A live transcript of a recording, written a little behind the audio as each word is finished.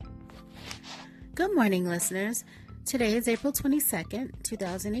Good morning, listeners. Today is April 22nd,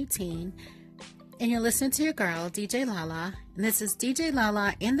 2018, and you're listening to your girl, DJ Lala, and this is DJ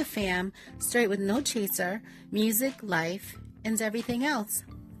Lala and the fam, straight with no chaser, music, life, and everything else.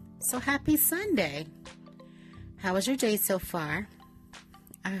 So happy Sunday. How was your day so far?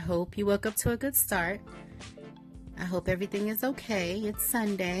 I hope you woke up to a good start. I hope everything is okay. It's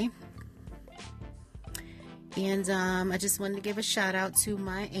Sunday. And I just wanted to give a shout out to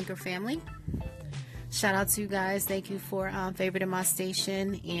my Anchor family. Shout out to you guys. Thank you for favoriting my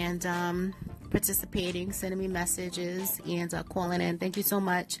station and participating, sending me messages, and calling in. Thank you so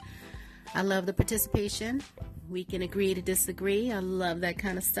much. I love the participation. We can agree to disagree. I love that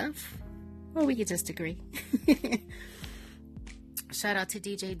kind of stuff. Or we could just agree. Shout out to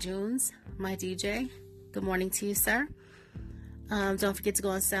DJ Junes, my DJ. Good morning to you, sir. Don't forget to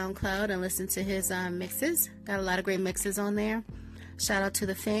go on SoundCloud and listen to his mixes. Got a lot of great mixes on there. Shout out to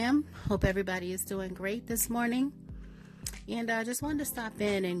the fam. Hope everybody is doing great this morning. And I just wanted to stop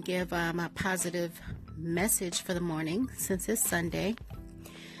in and give my positive message for the morning since it's Sunday.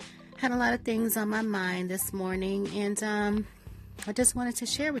 Had a lot of things on my mind this morning, and I just wanted to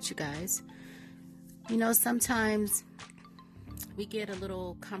share with you guys. You know, sometimes we get a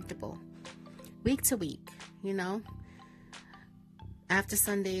little comfortable week to week, you know. After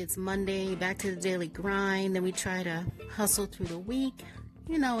Sunday, it's Monday, back to the daily grind. Then we try to hustle through the week,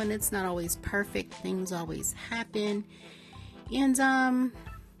 you know, and it's not always perfect. Things always happen. And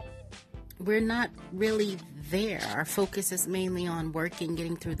we're not really there. Our focus is mainly on working,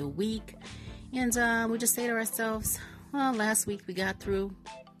 getting through the week. And we just say to ourselves, well, last week we got through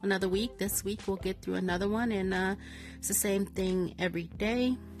another week. This week we'll get through another one. And it's the same thing every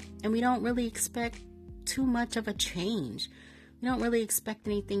day. And we don't really expect too much of a change. We don't really expect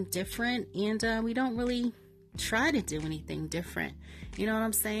anything different, and we don't really try to do anything different. You know what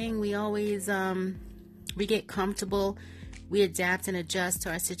I'm saying? We always, we get comfortable, we adapt and adjust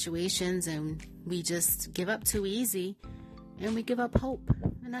to our situations, and we just give up too easy, and we give up hope,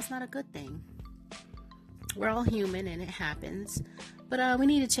 and that's not a good thing. We're all human, and it happens, but we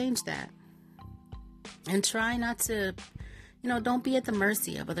need to change that, and try not to, you know, don't be at the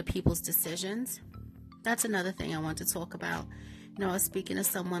mercy of other people's decisions. That's another thing I want to talk about. You know, I was speaking to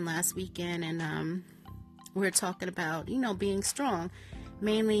someone last weekend, and we were talking about, you know, being strong.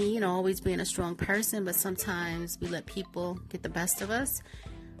 Mainly, you know, always being a strong person, but sometimes we let people get the best of us,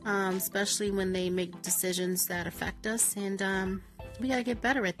 especially when they make decisions that affect us, and we got to get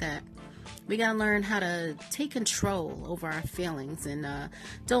better at that. We got to learn how to take control over our feelings, and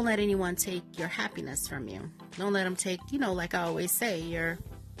don't let anyone take your happiness from you. Don't let them take, you know, like I always say, your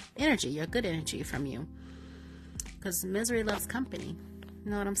energy, your good energy from you, because misery loves company.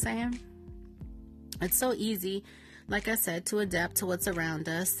 You know what I'm saying? It's so easy, like I said, to adapt to what's around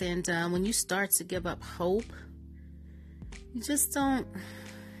us, and when you start to give up hope, you just don't,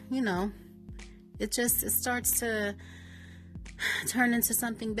 you know, it starts to turn into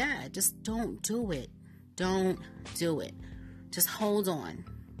something bad. Just don't do it. Don't do it. Just hold on.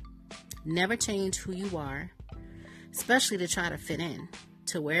 Never change who you are, especially to try to fit in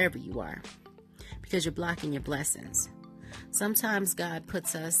to wherever you are, because you're blocking your blessings. Sometimes God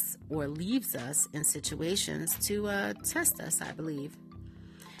puts us or leaves us in situations to test us, I believe.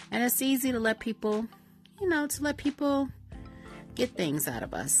 And it's easy to let people, you know, get things out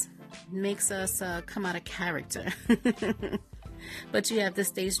of us. It makes us come out of character. But you have to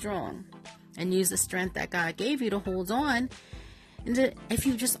stay strong and use the strength that God gave you to hold on. And if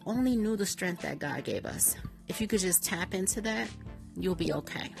you just only knew the strength that God gave us, if you could just tap into that, you'll be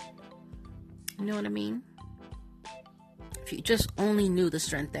okay. You know what I mean? If you just only knew the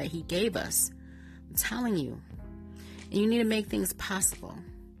strength that He gave us, I'm telling you. And you need to make things possible.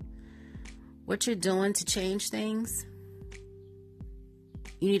 What you're doing to change things,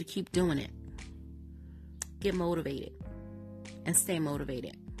 you need to keep doing it. Get motivated and stay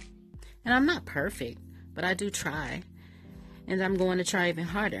motivated. And I'm not perfect, but I do try. And I'm going to try even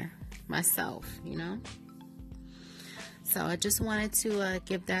harder myself, you know? So I just wanted to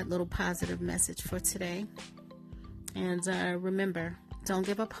give that little positive message for today. And remember, don't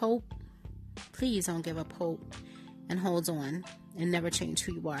give up hope. Please don't give up hope. And hold on. And never change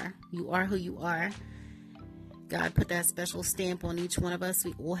who you are. You are who you are. God put that special stamp on each one of us.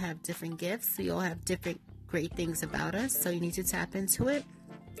 We all have different gifts. We all have different great things about us. So you need to tap into it.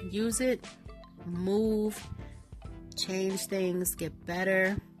 Use it. Move. Change things. Get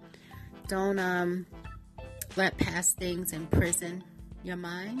better. Don't let past things imprison your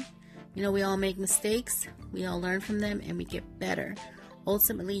mind. You know, we all make mistakes. We all learn from them and we get better.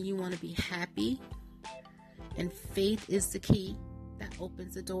 Ultimately, you want to be happy. And faith is the key that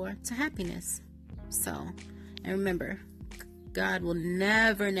opens the door to happiness. So, and remember, God will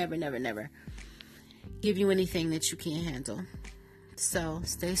never, never, never, never give you anything that you can't handle. So,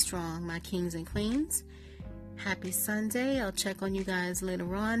 stay strong, my kings and queens. Happy Sunday. I'll check on you guys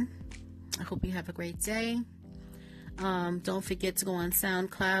later on. I hope you have a great day. Don't forget to go on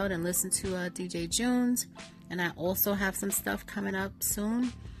SoundCloud and listen to DJ Junes. And I also have some stuff coming up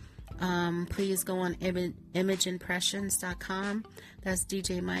soon. Please go on imageimpressions.com. That's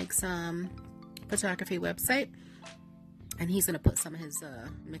DJ Mike's photography website. And he's going to put some of his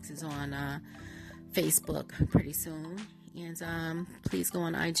mixes on Facebook pretty soon. And please go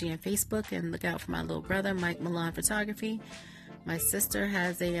on IG and Facebook and look out for my little brother, Mike Milan Photography. My sister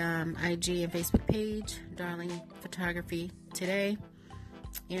has a IG and Facebook page, Darling Photography Today.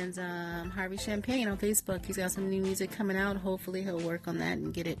 And Harvey Champagne on Facebook. He's got some new music coming out. Hopefully he'll work on that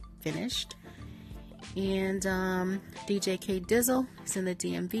and get it finished. And DJ K Dizzle is in the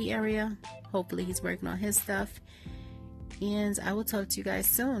DMV area. Hopefully he's working on his stuff. And I will talk to you guys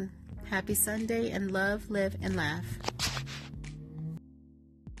soon. Happy Sunday, and love, live, and laugh.